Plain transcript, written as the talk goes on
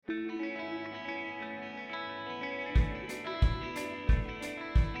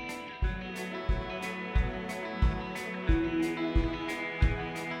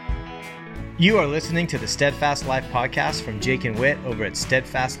You are listening to the Steadfast Life podcast from Jake and Whit over at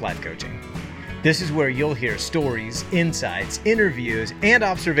Steadfast Life Coaching. This is where you'll hear stories, insights, interviews, and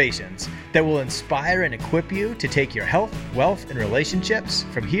observations that will inspire and equip you to take your health, wealth, and relationships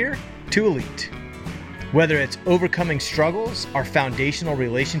from here to elite. Whether it's overcoming struggles, our foundational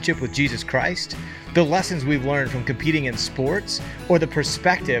relationship with Jesus Christ, the lessons we've learned from competing in sports, or the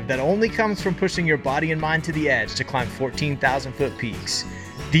perspective that only comes from pushing your body and mind to the edge to climb 14,000-foot peaks.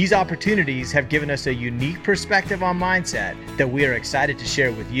 These opportunities have given us a unique perspective on mindset that we are excited to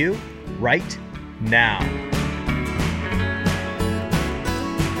share with you right now.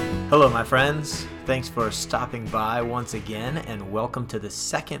 Hello, my friends. Thanks for stopping by once again, and welcome to the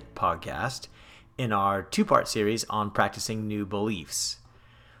second podcast in our two-part series on practicing new beliefs.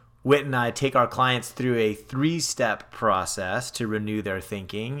 Whit and I take our clients through a three-step process to renew their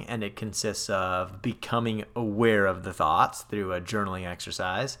thinking, and it consists of becoming aware of the thoughts through a journaling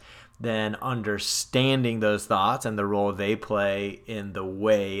exercise, then understanding those thoughts and the role they play in the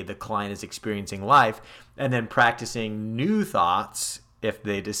way the client is experiencing life, and then practicing new thoughts if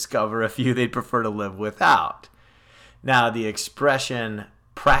they discover a few they'd prefer to live without. Now, the expression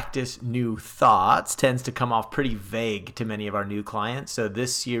practice new thoughts tends to come off pretty vague to many of our new clients, so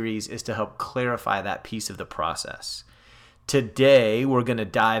this series is to help clarify that piece of the process. Today, we're going to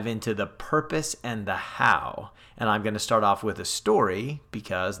dive into the purpose and the how, and I'm going to start off with a story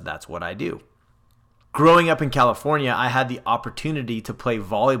because that's what I do. Growing up in California, I had the opportunity to play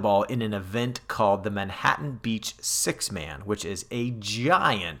volleyball in an event called the Manhattan Beach Six-Man, which is a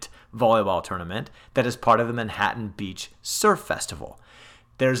giant volleyball tournament that is part of the Manhattan Beach Surf Festival.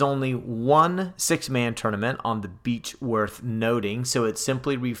 There's only one six-man tournament on the beach worth noting, so it's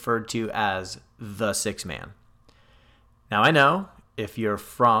simply referred to as the six-man. Now, I know if you're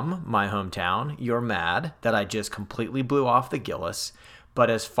from my hometown, you're mad that I just completely blew off the Gillis, but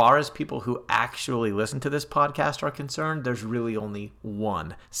as far as people who actually listen to this podcast are concerned, there's really only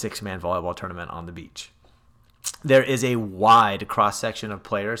one six-man volleyball tournament on the beach. There is a wide cross-section of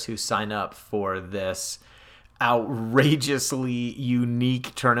players who sign up for this outrageously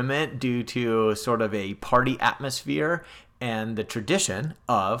unique tournament due to sort of a party atmosphere and the tradition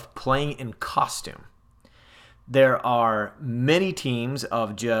of playing in costume. There are many teams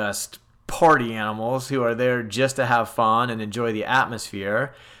of just party animals who are there just to have fun and enjoy the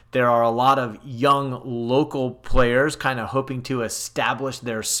atmosphere. There are a lot of young local players kind of hoping to establish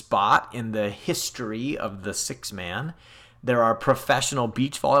their spot in the history of the six-man. There are professional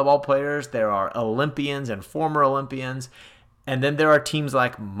beach volleyball players, there are Olympians and former Olympians, and then there are teams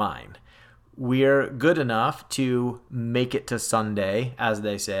like mine. We're good enough to make it to Sunday, as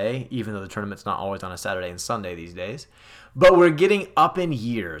they say, even though the tournament's not always on a Saturday and Sunday these days. But we're getting up in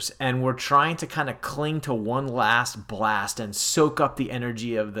years, and we're trying to kind of cling to one last blast and soak up the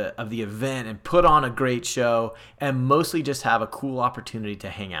energy of the event and put on a great show and mostly just have a cool opportunity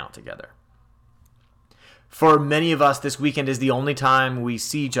to hang out together. For many of us, this weekend is the only time we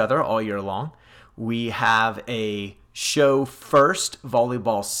see each other all year long. We have a show first,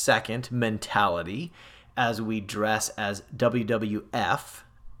 volleyball second mentality as we dress as WWF,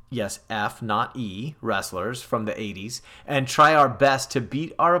 yes, F, not E, wrestlers from the 80s, and try our best to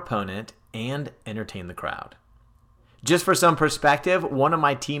beat our opponent and entertain the crowd. Just for some perspective, one of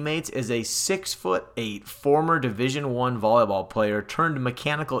my teammates is a 6'8" former Division I volleyball player turned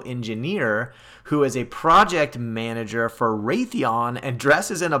mechanical engineer who is a project manager for Raytheon and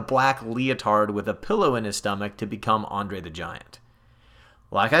dresses in a black leotard with a pillow in his stomach to become Andre the Giant.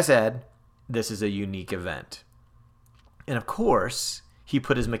 Like I said, this is a unique event. And of course, he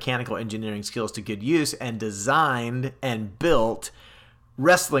put his mechanical engineering skills to good use and designed and built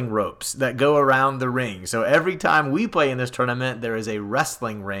wrestling ropes that go around the ring. So every time we play in this tournament, there is a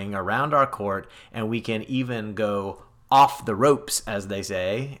wrestling ring around our court, and we can even go off the ropes, as they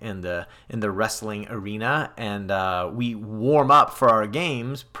say, in the wrestling arena. And we warm up for our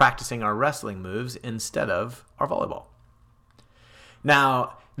games, practicing our wrestling moves instead of our volleyball.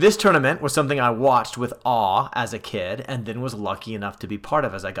 Now, this tournament was something I watched with awe as a kid, and then was lucky enough to be part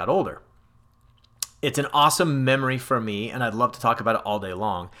of as I got older. It's an awesome memory for me, and I'd love to talk about it all day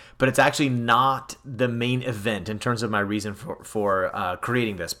long, but it's actually not the main event in terms of my reason for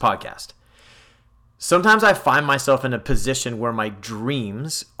creating this podcast. Sometimes I find myself in a position where my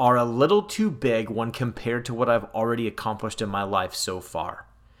dreams are a little too big when compared to what I've already accomplished in my life so far.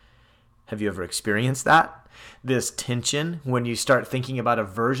 Have you ever experienced that? This tension when you start thinking about a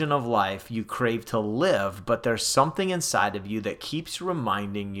version of life you crave to live, but there's something inside of you that keeps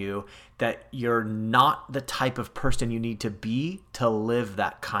reminding you that you're not the type of person you need to be to live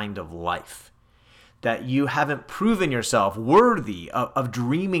that kind of life. that you haven't proven yourself worthy of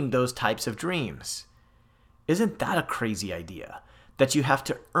dreaming those types of dreams. Isn't that a crazy idea? That you have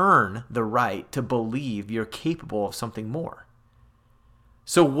to earn the right to believe you're capable of something more.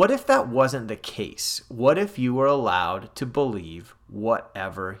 So what if that wasn't the case? What if you were allowed to believe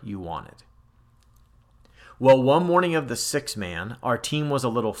whatever you wanted? Well, one morning of the sixth man, our team was a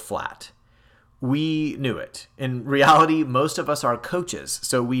little flat. We knew it. In reality, most of us are coaches,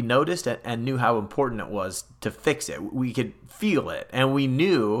 so we noticed it and knew how important it was to fix it. We could feel it, and we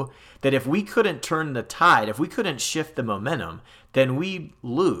knew that if we couldn't turn the tide, if we couldn't shift the momentum, then we'd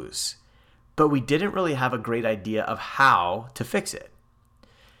lose. But we didn't really have a great idea of how to fix it.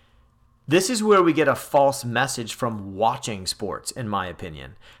 This is where we get a false message from watching sports, in my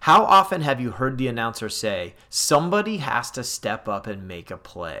opinion. How often have you heard the announcer say, somebody has to step up and make a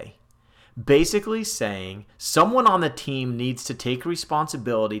play? Basically saying someone on the team needs to take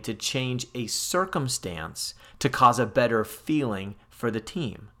responsibility to change a circumstance to cause a better feeling for the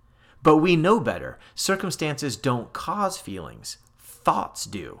team. But we know better. Circumstances don't cause feelings. Thoughts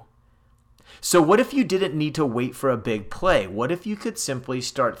do. So what if you didn't need to wait for a big play? What if you could simply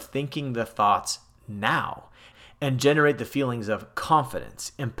start thinking the thoughts now and generate the feelings of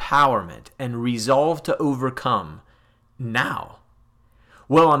confidence, empowerment, and resolve to overcome now?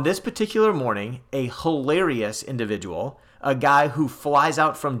 Well, on this particular morning, a hilarious individual, a guy who flies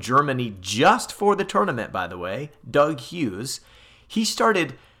out from Germany just for the tournament, by the way, Doug Hughes, he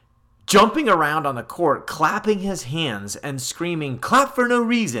started jumping around on the court, clapping his hands and screaming, clap for no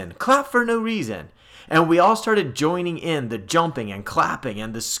reason, clap for no reason. And we all started joining in the jumping and clapping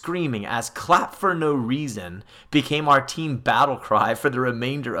and the screaming as clap for no reason became our team battle cry for the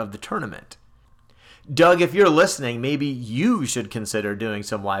remainder of the tournament. Doug, if you're listening, maybe you should consider doing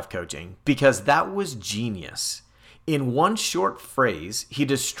some life coaching because that was genius. In one short phrase, he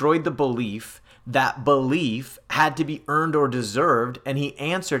destroyed the belief that belief had to be earned or deserved, and he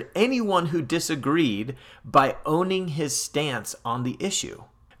answered anyone who disagreed by owning his stance on the issue.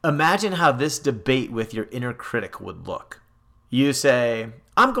 Imagine how this debate with your inner critic would look. You say,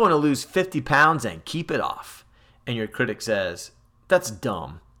 I'm going to lose 50 pounds and keep it off. And your critic says, that's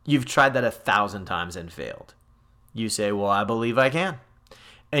dumb. You've tried that 1,000 times and failed. You say, well, I believe I can.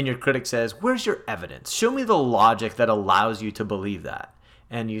 And your critic says, where's your evidence? Show me the logic that allows you to believe that.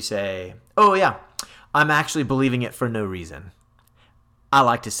 And you say, oh yeah, I'm actually believing it for no reason. I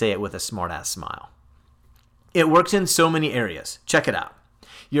like to say it with a smart-ass smile. It works in so many areas. Check it out.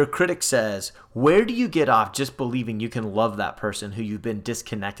 Your critic says, where do you get off just believing you can love that person who you've been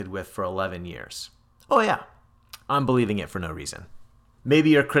disconnected with for 11 years? Oh yeah, I'm believing it for no reason. Maybe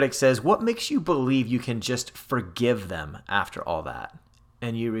your critic says, what makes you believe you can just forgive them after all that?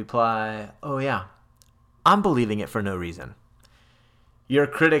 And you reply, oh yeah, I'm believing it for no reason. Your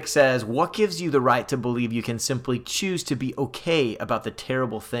critic says, what gives you the right to believe you can simply choose to be okay about the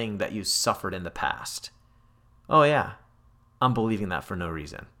terrible thing that you suffered in the past? Oh yeah, I'm believing that for no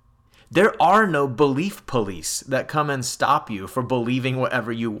reason. There are no belief police that come and stop you for believing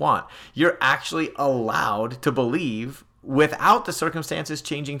whatever you want. You're actually allowed to believe without the circumstances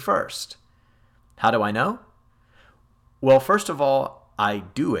changing first. How do I know? Well, first of all, I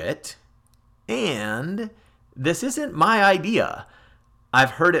do it, and this isn't my idea.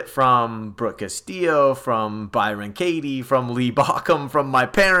 I've heard it from Brooke Castillo, from Byron Katie, from Lee Bauckham, from my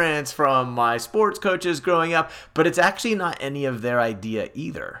parents, from my sports coaches growing up, but it's actually not any of their idea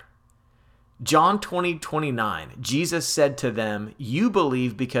either. John 20:29, Jesus said to them, you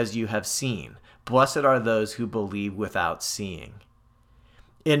believe because you have seen. Blessed are those who believe without seeing.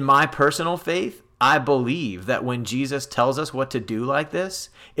 In my personal faith, I believe that when Jesus tells us what to do like this,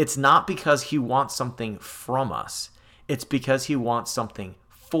 it's not because he wants something from us. It's because he wants something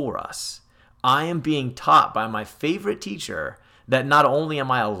for us. I am being taught by my favorite teacher that not only am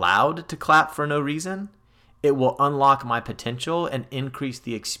I allowed to clap for no reason, it will unlock my potential and increase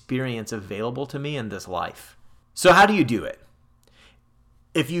the experience available to me in this life. So how do you do it?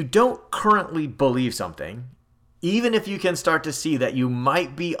 If you don't currently believe something, even if you can start to see that you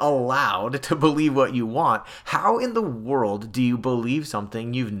might be allowed to believe what you want, how in the world do you believe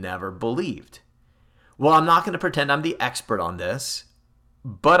something you've never believed? Well, I'm not going to pretend I'm the expert on this,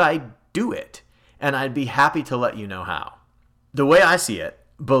 but I do it, and I'd be happy to let you know how. The way I see it,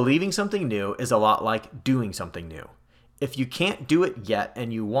 believing something new is a lot like doing something new. If you can't do it yet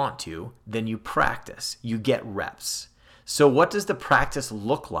and you want to, then you practice, you get reps. So what does the practice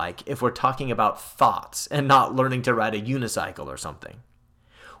look like if we're talking about thoughts and not learning to ride a unicycle or something?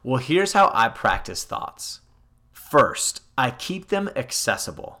 Well, here's how I practice thoughts. First, I keep them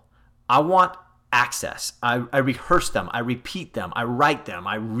accessible. I want access. I rehearse them, I repeat them, I write them,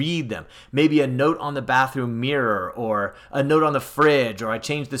 I read them. Maybe a note on the bathroom mirror or a note on the fridge, or I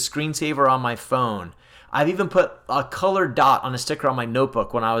change the screensaver on my phone. I've even put a colored dot on a sticker on my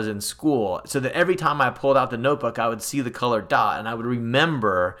notebook when I was in school so that every time I pulled out the notebook, I would see the colored dot and I would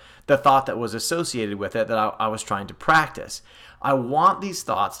remember the thought that was associated with it that I was trying to practice. I want these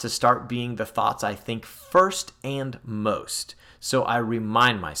thoughts to start being the thoughts I think first and most. So I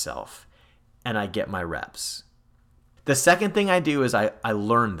remind myself and I get my reps. The second thing I do is I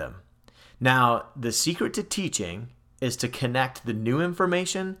learn them. Now, the secret to teaching is to connect the new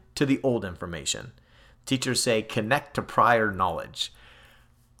information to the old information. Teachers say connect to prior knowledge.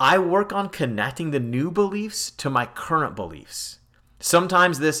 I work on connecting the new beliefs to my current beliefs.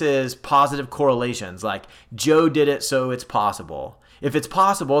 Sometimes this is positive correlations, like Joe did it, so it's possible. If it's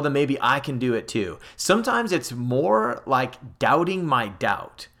possible, then maybe I can do it too. Sometimes it's more like doubting my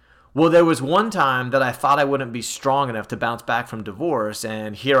doubt. Well, there was one time that I thought I wouldn't be strong enough to bounce back from divorce,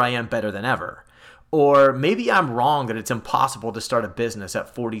 and here I am better than ever. Or maybe I'm wrong that it's impossible to start a business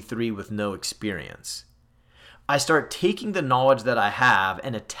at 43 with no experience. I start taking the knowledge that I have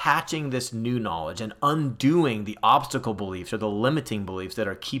and attaching this new knowledge and undoing the obstacle beliefs or the limiting beliefs that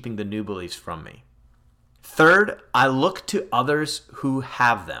are keeping the new beliefs from me. Third, I look to others who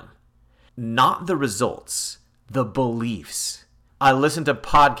have them. Not the results, the beliefs. I listen to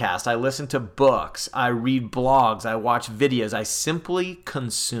podcasts, I listen to books, I read blogs, I watch videos, I simply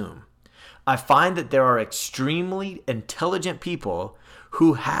consume. I find that there are extremely intelligent people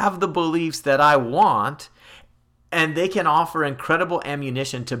who have the beliefs that I want, and they can offer incredible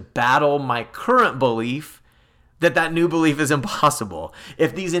ammunition to battle my current belief that new belief is impossible.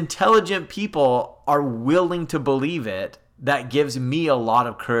 If these intelligent people are willing to believe it, that gives me a lot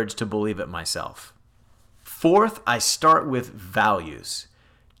of courage to believe it myself. Fourth, I start with values.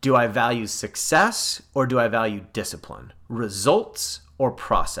 Do I value success or do I value discipline? Results or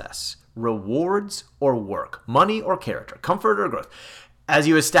process? Rewards or work? Money or character? Comfort or growth? As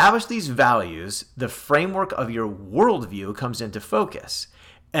you establish these values, the framework of your worldview comes into focus.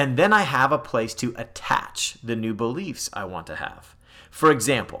 And then I have a place to attach the new beliefs I want to have. For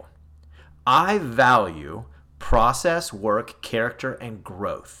example, I value process, work, character, and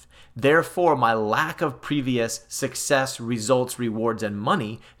growth. Therefore, my lack of previous success, results, rewards, and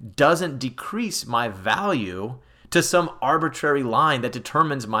money doesn't decrease my value to some arbitrary line that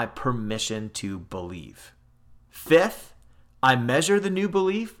determines my permission to believe. Fifth, I measure the new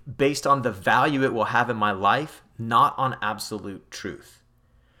belief based on the value it will have in my life, not on absolute truth.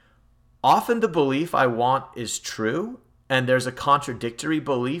 Often the belief I want is true, and there's a contradictory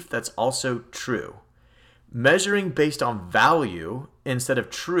belief that's also true. Measuring based on value instead of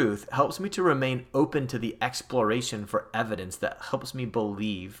truth helps me to remain open to the exploration for evidence that helps me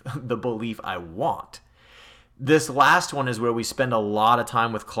believe the belief I want. This last one is where we spend a lot of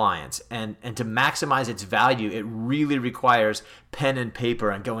time with clients, and to maximize its value, it really requires pen and paper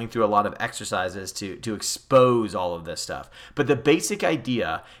and going through a lot of exercises to expose all of this stuff. But the basic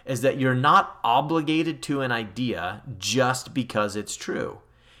idea is that you're not obligated to an idea just because it's true.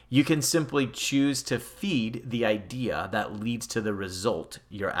 You can simply choose to feed the idea that leads to the result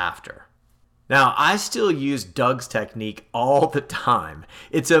you're after. Now, I still use Doug's technique all the time.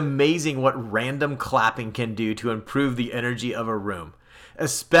 It's amazing what random clapping can do to improve the energy of a room,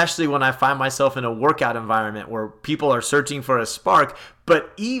 especially when I find myself in a workout environment where people are searching for a spark,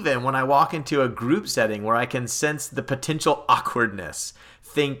 but even when I walk into a group setting where I can sense the potential awkwardness.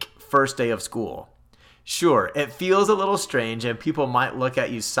 Think first day of school. Sure, it feels a little strange and people might look at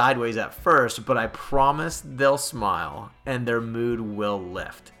you sideways at first, but I promise they'll smile and their mood will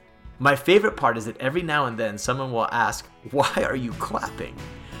lift. My favorite part is that every now and then someone will ask, "Why are you clapping?"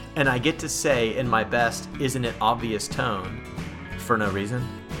 And I get to say in my best, "Isn't it obvious" tone, "For no reason."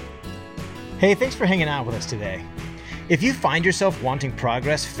 Hey, thanks for hanging out with us today. If you find yourself wanting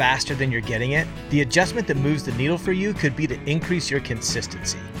progress faster than you're getting it, the adjustment that moves the needle for you could be to increase your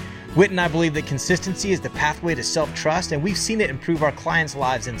consistency. Whit and I believe that consistency is the pathway to self-trust, and we've seen it improve our clients'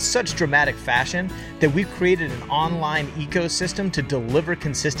 lives in such dramatic fashion that we've created an online ecosystem to deliver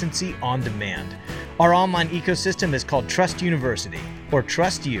consistency on demand. Our online ecosystem is called Trust University, or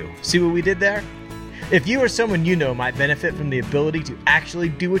Trust You. See what we did there? If you or someone you know might benefit from the ability to actually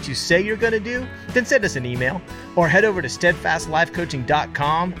do what you say you're going to do, then send us an email or head over to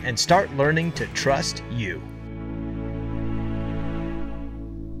steadfastlifecoaching.com and start learning to trust you.